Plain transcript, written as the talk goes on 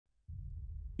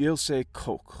Ilse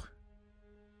Koch.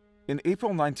 In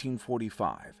April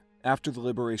 1945, after the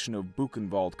liberation of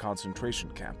Buchenwald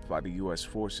concentration camp by the U.S.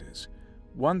 forces,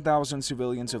 1,000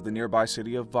 civilians of the nearby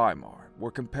city of Weimar were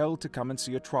compelled to come and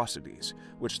see atrocities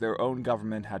which their own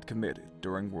government had committed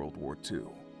during World War II.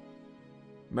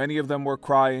 Many of them were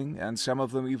crying, and some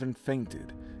of them even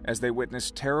fainted, as they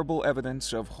witnessed terrible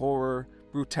evidence of horror,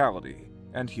 brutality,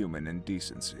 and human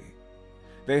indecency.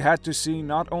 They had to see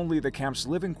not only the camp's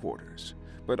living quarters,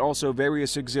 but also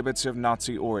various exhibits of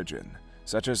Nazi origin,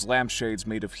 such as lampshades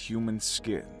made of human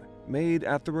skin, made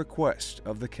at the request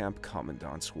of the camp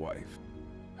commandant's wife.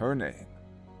 Her name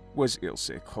was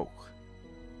Ilse Koch.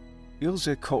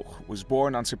 Ilse Koch was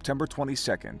born on September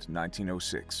 22,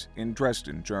 1906, in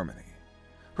Dresden, Germany.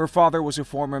 Her father was a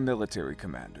former military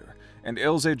commander, and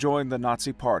Ilse joined the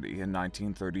Nazi Party in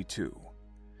 1932.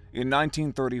 In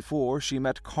 1934, she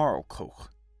met Karl Koch.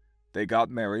 They got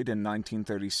married in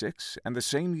 1936, and the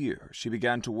same year she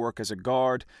began to work as a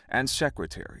guard and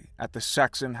secretary at the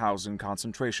Sachsenhausen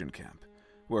concentration camp,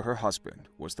 where her husband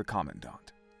was the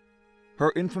commandant.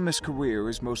 Her infamous career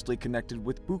is mostly connected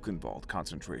with Buchenwald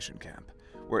concentration camp,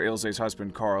 where Ilse's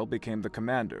husband Karl became the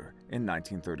commander in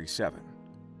 1937.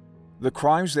 The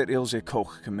crimes that Ilse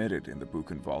Koch committed in the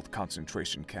Buchenwald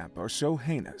concentration camp are so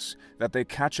heinous that they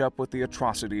catch up with the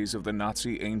atrocities of the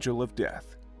Nazi angel of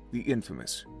death, the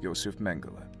infamous Josef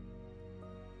Mengele.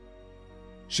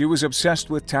 She was obsessed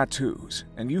with tattoos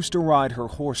and used to ride her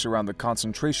horse around the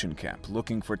concentration camp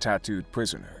looking for tattooed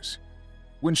prisoners.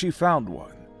 When she found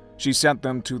one, she sent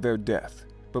them to their death,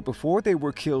 but before they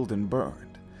were killed and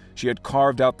burned, she had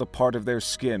carved out the part of their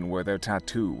skin where their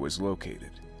tattoo was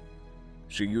located.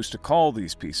 She used to call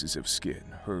these pieces of skin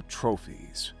her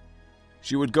trophies.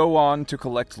 She would go on to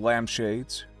collect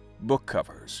lampshades, book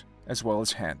covers, as well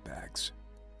as handbags,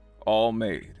 all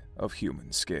made of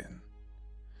human skin.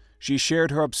 She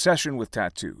shared her obsession with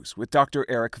tattoos with Dr.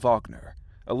 Erich Wagner,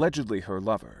 allegedly her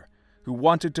lover, who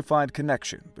wanted to find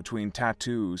connection between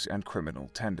tattoos and criminal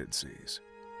tendencies.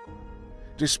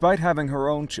 Despite having her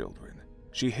own children,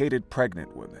 she hated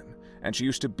pregnant women, and she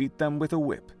used to beat them with a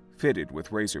whip fitted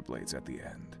with razor blades at the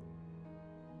end.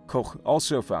 Koch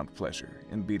also found pleasure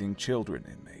in beating children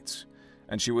inmates,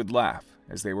 and she would laugh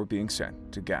as they were being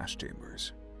sent to gas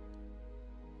chambers.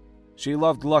 She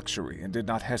loved luxury and did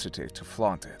not hesitate to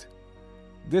flaunt it.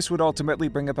 This would ultimately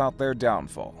bring about their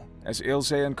downfall, as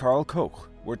Ilse and Karl Koch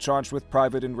were charged with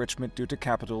private enrichment due to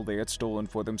capital they had stolen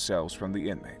for themselves from the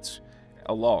inmates,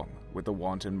 along with the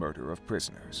wanton murder of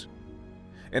prisoners.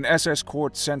 An SS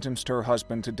court sentenced her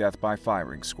husband to death by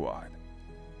firing squad.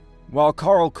 While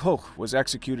Karl Koch was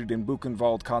executed in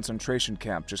Buchenwald concentration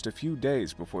camp just a few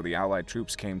days before the Allied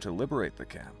troops came to liberate the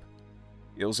camp,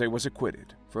 Ilse was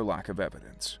acquitted for lack of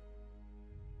evidence.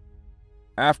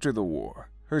 After the war,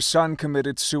 her son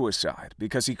committed suicide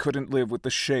because he couldn't live with the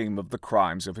shame of the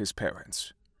crimes of his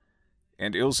parents.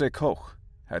 And Ilse Koch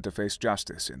had to face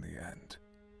justice in the end.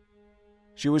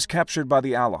 She was captured by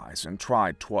the Allies and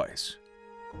tried twice.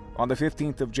 On the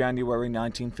 15th of January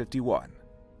 1951,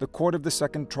 the court of the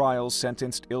second trial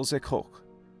sentenced Ilse Koch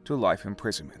to life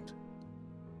imprisonment.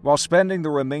 While spending the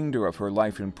remainder of her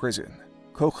life in prison,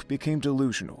 Koch became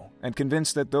delusional and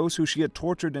convinced that those who she had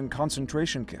tortured in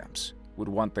concentration camps would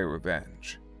want their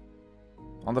revenge.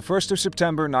 On the 1st of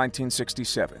September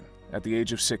 1967, at the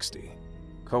age of 60,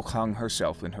 Koch hung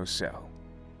herself in her cell.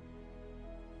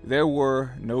 There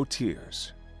were no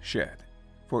tears shed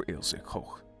for Ilse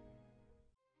Koch.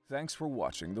 Thanks for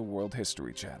watching the World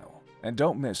History Channel, and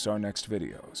don't miss our next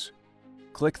videos.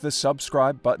 Click the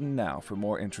subscribe button now for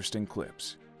more interesting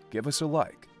clips. Give us a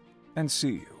like, and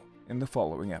see you in the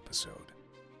following episode.